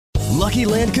Lucky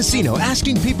Land Casino,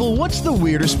 asking people, what's the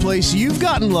weirdest place you've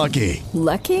gotten lucky?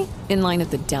 Lucky? In line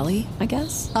at the deli, I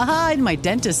guess? Aha, in my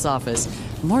dentist's office.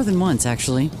 More than once,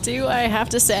 actually. Do I have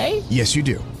to say? Yes, you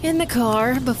do. In the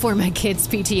car before my kids'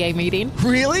 PTA meeting.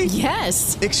 Really?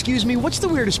 Yes. Excuse me, what's the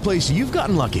weirdest place you've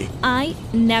gotten lucky? I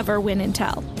never win and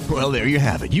tell. Well, there you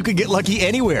have it. You can get lucky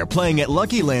anywhere, playing at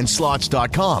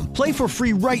LuckyLandSlots.com. Play for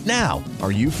free right now.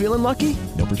 Are you feeling lucky?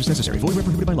 No purchase necessary. Void where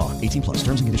prohibited by law. 18 plus.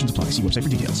 Terms and conditions apply. See website for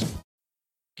details.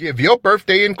 Give your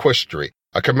birthday in Quistry,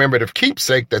 a commemorative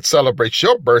keepsake that celebrates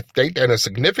your birth date and a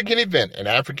significant event in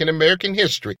African American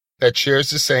history that shares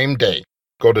the same day.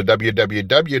 Go to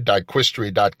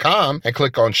www.quistry.com and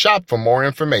click on Shop for more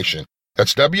information.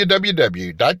 That's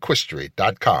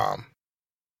www.quistry.com.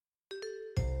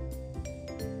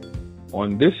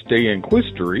 On this day in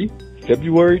Quistry,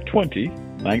 February 20,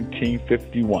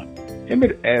 1951,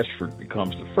 Emmett Ashford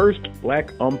becomes the first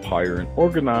black umpire in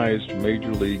organized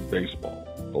Major League Baseball.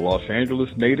 The Los Angeles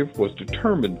native was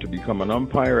determined to become an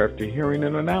umpire after hearing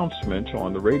an announcement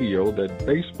on the radio that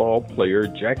baseball player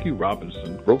Jackie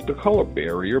Robinson broke the color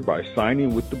barrier by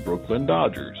signing with the Brooklyn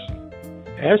Dodgers.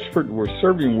 Ashford was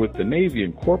serving with the Navy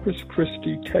in Corpus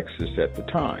Christi, Texas at the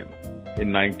time.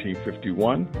 In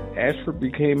 1951, Ashford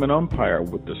became an umpire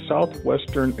with the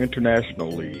Southwestern International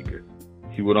League.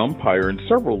 He would umpire in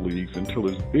several leagues until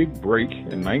his big break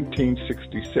in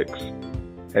 1966.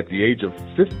 At the age of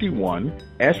 51,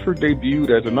 Ashford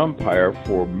debuted as an umpire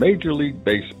for Major League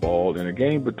Baseball in a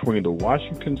game between the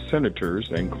Washington Senators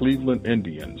and Cleveland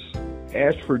Indians.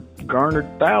 Ashford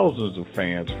garnered thousands of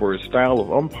fans for his style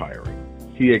of umpiring.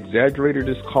 He exaggerated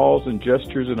his calls and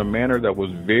gestures in a manner that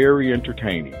was very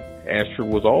entertaining. Ashford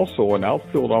was also an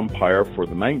outfield umpire for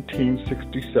the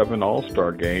 1967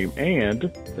 All-Star Game and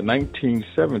the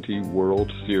 1970 World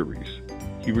Series.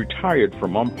 He retired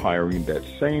from umpiring that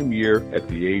same year at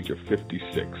the age of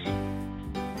 56.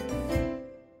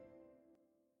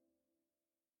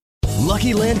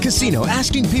 Lucky Land Casino,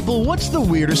 asking people, what's the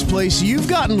weirdest place you've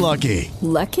gotten lucky?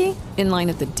 Lucky? In line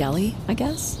at the deli, I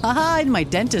guess? Aha, in my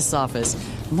dentist's office.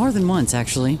 More than once,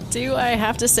 actually. Do I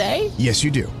have to say? Yes,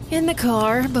 you do. In the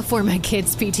car before my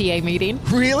kids' PTA meeting.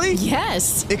 Really?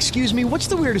 Yes. Excuse me, what's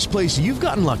the weirdest place you've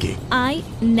gotten lucky? I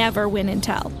never win and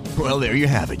tell. Well, there you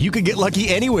have it. You can get lucky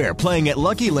anywhere, playing at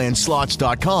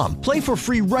LuckyLandSlots.com. Play for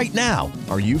free right now.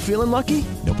 Are you feeling lucky?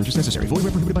 No purchase necessary. Void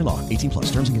where prohibited by law. 18 plus.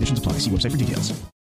 Terms and conditions apply. See website for details.